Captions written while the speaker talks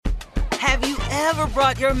Have you ever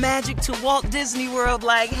brought your magic to Walt Disney World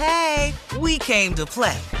like, hey, we came to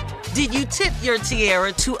play? Did you tip your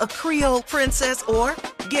tiara to a Creole princess or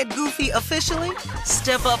get goofy officially?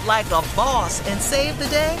 Step up like a boss and save the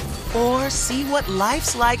day? Or see what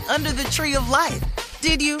life's like under the tree of life?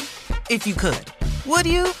 Did you? If you could. Would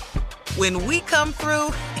you? When we come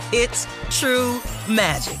through, it's true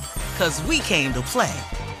magic. 'Cause we came to play.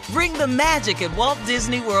 Bring the magic at Walt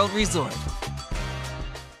Disney World Resort.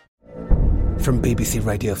 From BBC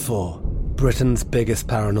Radio 4, Britain's biggest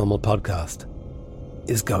paranormal podcast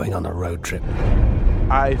is going on a road trip.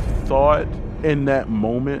 I thought in that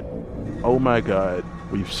moment, oh my God,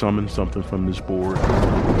 we've summoned something from this board.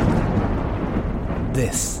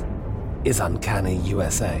 This is Uncanny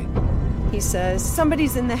USA. He says,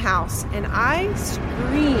 somebody's in the house, and I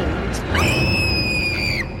screamed.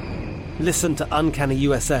 Listen to Uncanny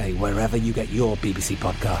USA wherever you get your BBC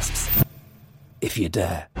podcasts, if you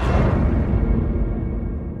dare.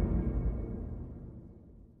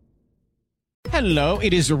 Hello,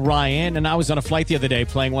 it is Ryan, and I was on a flight the other day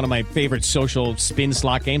playing one of my favorite social spin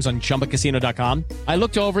slot games on ChumbaCasino.com. I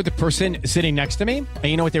looked over at the person sitting next to me, and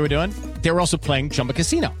you know what they were doing? They were also playing Chumba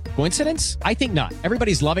Casino. Coincidence? I think not.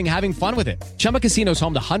 Everybody's loving having fun with it. Chumba Casino is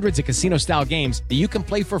home to hundreds of casino-style games that you can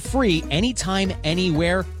play for free anytime,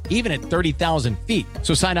 anywhere, even at 30,000 feet.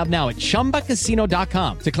 So sign up now at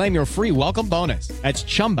ChumbaCasino.com to claim your free welcome bonus. That's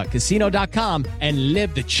ChumbaCasino.com and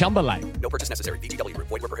live the Chumba life. No purchase necessary. VGW.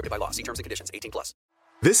 Void where prohibited by law. See terms and conditions. 18+.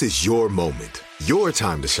 This is your moment, your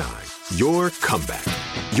time to shine, your comeback.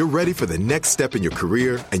 You're ready for the next step in your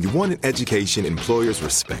career, and you want an education employers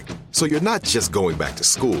respect. So you're not just going back to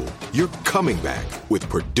school, you're coming back with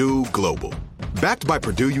Purdue Global. Backed by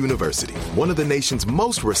Purdue University, one of the nation's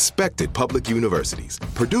most respected public universities,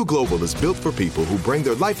 Purdue Global is built for people who bring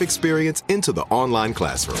their life experience into the online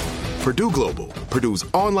classroom. Purdue Global, Purdue's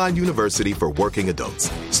online university for working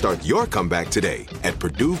adults. Start your comeback today at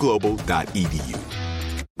purdueglobal.edu.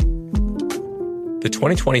 The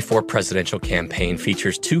 2024 presidential campaign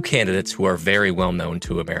features two candidates who are very well known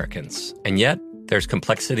to Americans. And yet, there's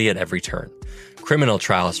complexity at every turn. Criminal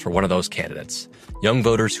trials for one of those candidates. Young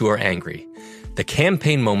voters who are angry. The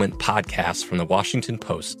Campaign Moment podcast from the Washington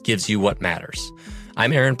Post gives you what matters.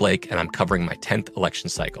 I'm Aaron Blake, and I'm covering my 10th election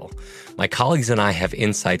cycle. My colleagues and I have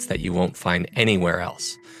insights that you won't find anywhere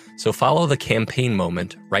else. So follow The Campaign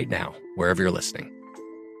Moment right now, wherever you're listening.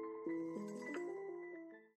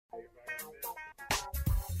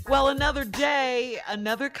 Well, another day,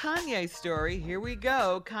 another Kanye story. Here we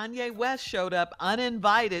go. Kanye West showed up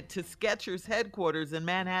uninvited to Skechers headquarters in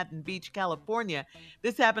Manhattan Beach, California.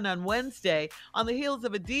 This happened on Wednesday on the heels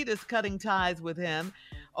of Adidas cutting ties with him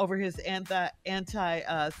over his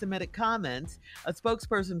anti-Semitic comments. A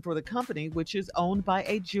spokesperson for the company, which is owned by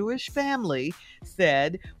a Jewish family,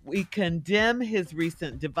 said, "We condemn his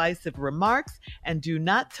recent divisive remarks and do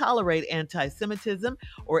not tolerate anti-Semitism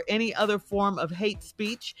or any other form of hate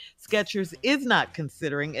speech. Skechers is not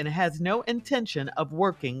considering and has no intention of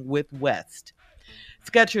working with West."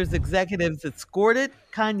 Skechers executives escorted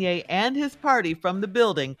Kanye and his party from the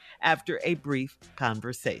building after a brief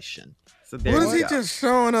conversation. So what is he just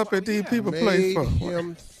showing up at these people place for?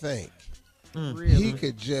 Him think he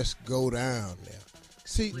could just go down there.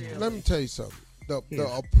 See, let me tell you something.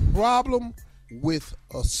 The problem with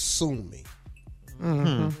assuming,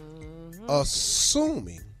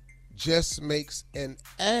 assuming just makes an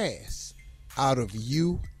ass out of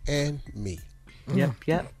you and me. Yep.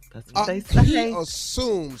 That's what they say. He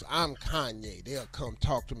assumes I'm Kanye. They'll come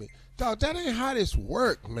talk to me. Dog, that ain't how this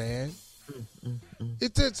work, man.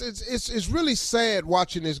 It's really sad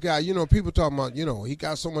watching this guy. You know, people talking about, you know, he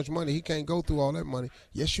got so much money, he can't go through all that money.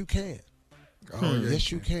 Yes, you can.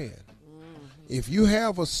 Yes, you can. If you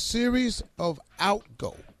have a series of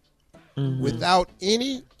outgo without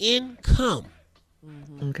any income,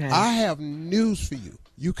 I have news for you.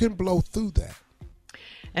 You can blow through that.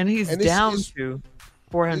 And he's down to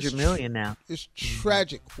 $400 million now. It's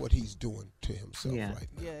tragic what he's doing to himself right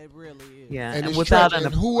now. Yeah, it really is. Yeah, and without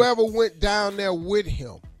and whoever went down there with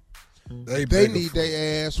him, they need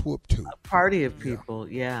their ass whooped too. A party of people,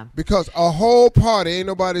 yeah. Because a whole party, ain't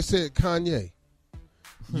nobody said, Kanye,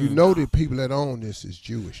 you know the people that own this is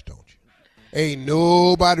Jewish, don't you? Ain't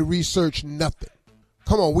nobody researched nothing.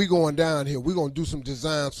 Come on, we going down here. We going to do some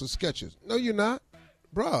designs for Skechers. No, you're not.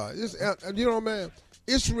 Bruh, you know, man,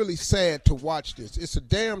 it's really sad to watch this. It's a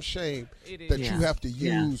damn shame that you have to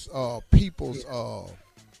use people's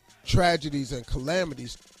tragedies and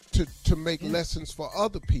calamities to make lessons for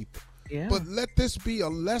other people. Yeah. But let this be a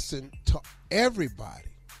lesson to everybody.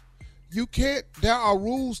 You can't, there are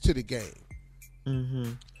rules to the game.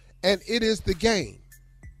 And it is the game.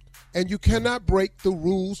 And you cannot break the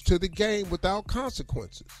rules to the game without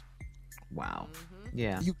consequences. Wow.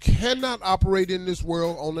 Yeah. You cannot operate in this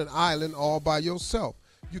world on an island all by yourself.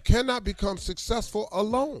 You cannot become successful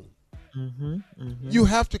alone. You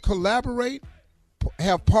have to collaborate,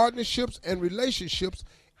 have partnerships and relationships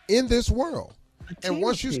in this world. And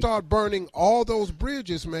once you start burning all those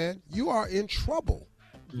bridges, man, you are in trouble.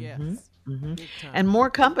 Yes. And more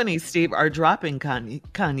companies, Steve, are dropping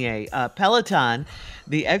Kanye. Peloton,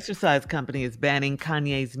 the exercise company, is banning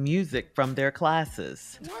Kanye's music from their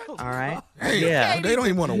classes. All right? Hey, they don't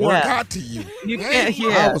even want to work out to you. You can't,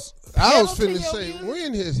 yeah. I was finna say,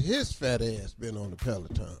 when has his fat ass been on the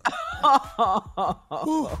Peloton?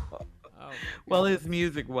 Well, his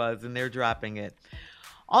music was, and they're dropping it.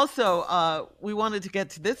 Also, we wanted to get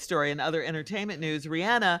to this story and other entertainment news.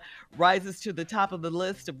 Rihanna rises to the top of the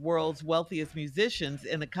list of world's wealthiest musicians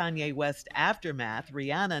in the Kanye West aftermath.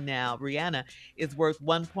 Rihanna is worth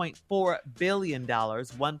 $1.4 billion.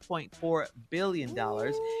 $1.4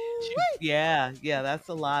 billion. Yeah, that's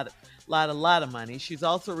a lot of money. She's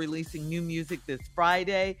also releasing new music this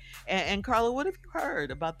Friday. And Carla, what have you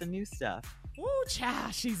heard about the new stuff? Woo,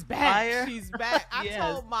 child, she's back. Fire. She's back. I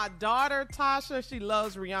told my daughter, Tasha, she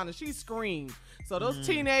loves Rihanna. She screamed. So those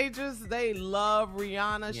teenagers, they love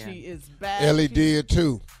Rihanna. Yeah. She is back. Ellie did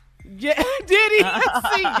too. Yeah, did he?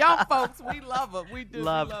 See, young folks, we love her. We do.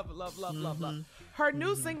 Love. We love. Her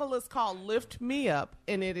new single is called Lift Me Up,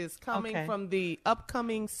 and it is coming from the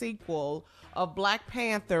upcoming sequel of Black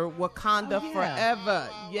Panther, Wakanda Forever.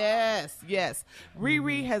 Yes.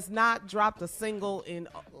 Riri has not dropped a single in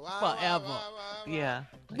forever. Yeah.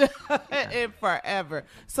 In forever.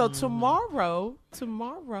 So tomorrow,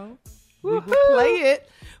 we will play it.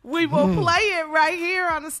 We will play it right here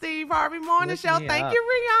on the Steve Harvey Morning Show. Thank you,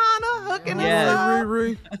 Rihanna, hooking us up.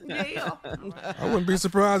 Riri. Yeah. I wouldn't be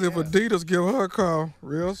surprised if Adidas give her a call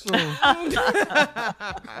real soon.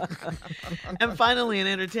 And finally, in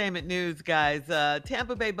entertainment news, guys,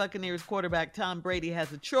 Tampa Bay Buccaneers quarterback Tom Brady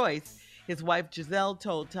has a choice. His wife Giselle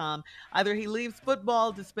told Tom either he leaves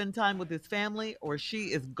football to spend time with his family or she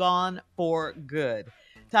is gone for good.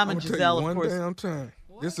 Tom and Giselle, of course. One damn time.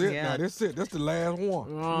 This it now. This it. That's the last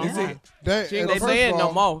one. This it. She ain't gonna say it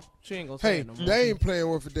no more. She ain't gonna say it no more. They ain't playing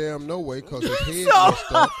with a damn no way because his head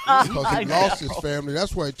messed up. Because he lost his family.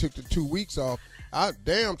 That's why he took the 2 weeks off.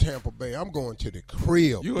 Damn Tampa Bay, I'm going to the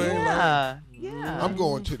crib. You ain't Yeah. I'm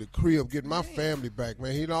going to the crib, getting my family back,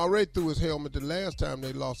 man. He already threw his helmet the last time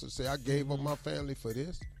they lost and say, I gave up my family for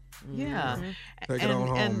this. Yeah. Take it on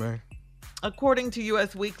home, man. According to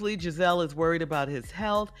U.S. Weekly, Giselle is worried about his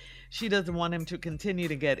health. She doesn't want him to continue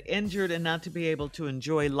to get injured and not to be able to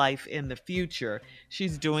enjoy life in the future.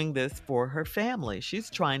 She's doing this for her family. She's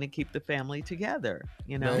trying to keep the family together,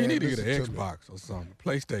 you know? You need to get an Xbox or something,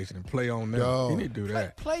 PlayStation, and play on that. You need to do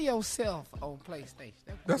that. Play yourself on PlayStation.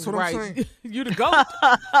 That's what I'm saying. You the GOAT.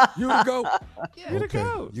 You the GOAT. You the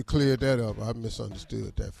GOAT. You cleared that up. I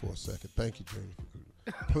misunderstood that for a second. Thank you, Junior.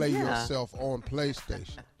 Play yourself on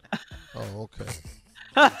PlayStation. Oh, okay.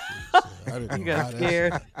 You got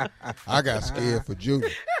scared. I got scared for Junior.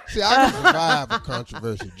 See, I can survive a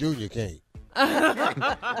controversy. Junior can't.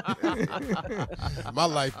 My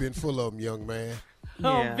life been full of them, young man.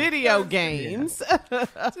 Video games.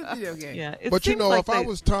 It's a video game. Yeah, but you know, like if I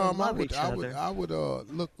was Tom, I love would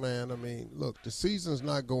look, man. I mean, look, the season's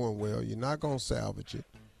not going well. You're not gonna salvage it.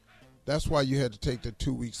 That's why you had to take the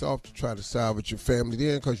 2 weeks off to try to salvage your family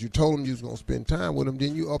then, because you told them you was going to spend time with them.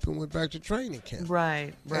 Then you up and went back to training camp.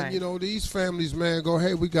 Right. And, you know, these families, man, go,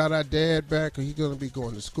 hey, we got our dad back, or he's going to be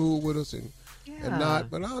going to school with us and not.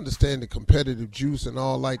 But I understand the competitive juice and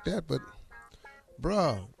all like that. But,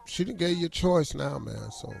 bruh, she done gave you a choice now,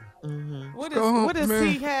 man. So what does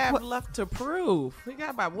he have left to prove? He got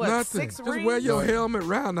about, Nothing. 6 Just rings? wear your helmet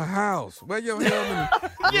around the house. Wear your helmet.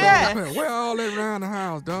 Wear all that around the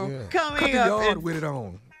house, dog. Yeah. Coming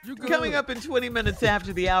up in 20 minutes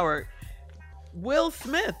after the hour, Will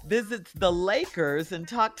Smith visits the Lakers and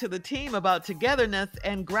talk to the team about togetherness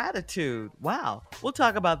and gratitude. Wow. We'll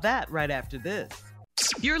talk about that right after this.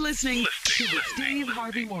 You're listening to the Steve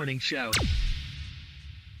Harvey Morning Show.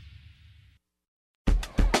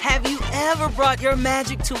 Have you ever brought your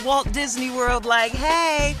magic to Walt Disney World like,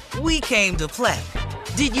 hey, we came to play?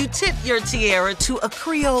 Did you tip your tiara to a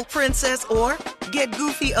Creole princess or get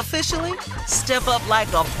goofy officially? Step up like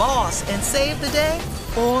a boss and save the day?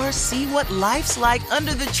 Or see what life's like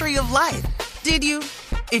under the tree of life? Did you?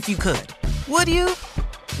 If you could. Would you?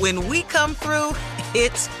 When we come through,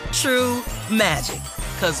 it's true magic.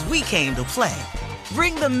 'Cause we came to play.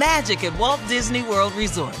 Bring the magic at Walt Disney World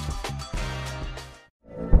Resort.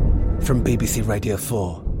 From BBC Radio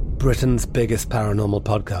 4, Britain's biggest paranormal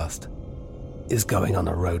podcast is going on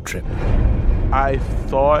a road trip. I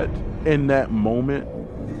thought in that moment,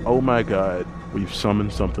 oh my God, we've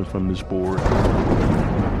summoned something from this board.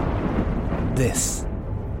 This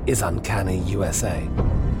is Uncanny USA.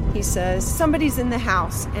 He says, somebody's in the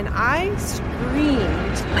house, and I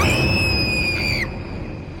screamed.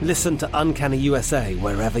 Listen to Uncanny USA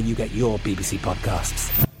wherever you get your BBC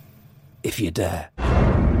podcasts, if you dare.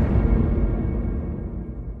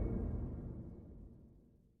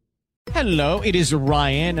 Hello, it is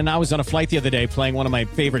Ryan, and I was on a flight the other day playing one of my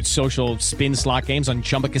favorite social spin slot games on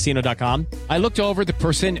ChumbaCasino.com. I looked over at the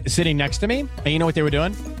person sitting next to me, and you know what they were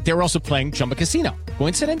doing? They were also playing Chumba Casino.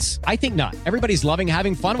 Coincidence? I think not. Everybody's loving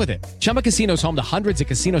having fun with it. Chumba Casino is home to hundreds of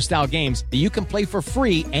casino-style games that you can play for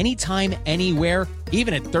free anytime, anywhere,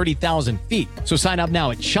 even at 30,000 feet. So sign up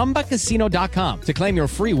now at ChumbaCasino.com to claim your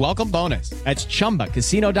free welcome bonus. That's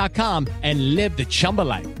ChumbaCasino.com and live the Chumba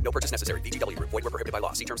life. No purchase necessary. VGW. Void where prohibited by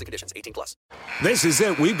law. See terms and conditions. 18+. This is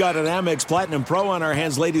it. We've got an Amex Platinum Pro on our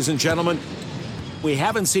hands, ladies and gentlemen. We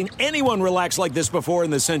haven't seen anyone relax like this before in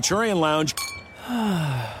the Centurion Lounge.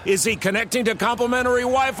 Is he connecting to complimentary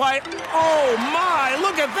Wi-Fi? Oh, my.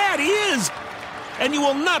 Look at that. He is. And you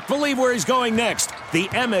will not believe where he's going next. The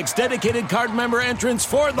Amex dedicated card member entrance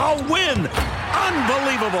for the win.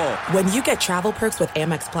 Unbelievable. When you get travel perks with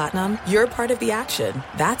Amex Platinum, you're part of the action.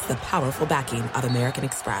 That's the powerful backing of American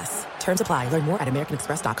Express. Terms apply. Learn more at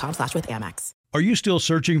americanexpress.com/withAmex. Are you still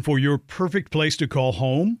searching for your perfect place to call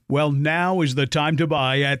home? Well, now is the time to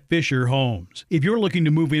buy at Fisher Homes. If you're looking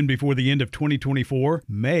to move in before the end of 2024,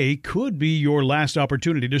 May could be your last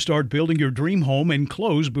opportunity to start building your dream home and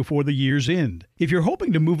close before the year's end. If you're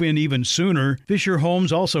hoping to move in even sooner, Fisher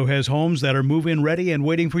Homes also has homes that are move-in ready and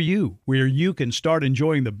waiting for you, where you can start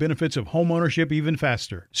enjoying the benefits of homeownership even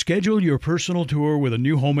faster. Schedule your personal tour with a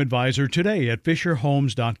new home advisor today at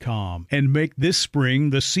FisherHomes.com and make this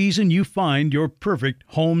spring the season you find your perfect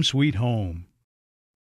home sweet home.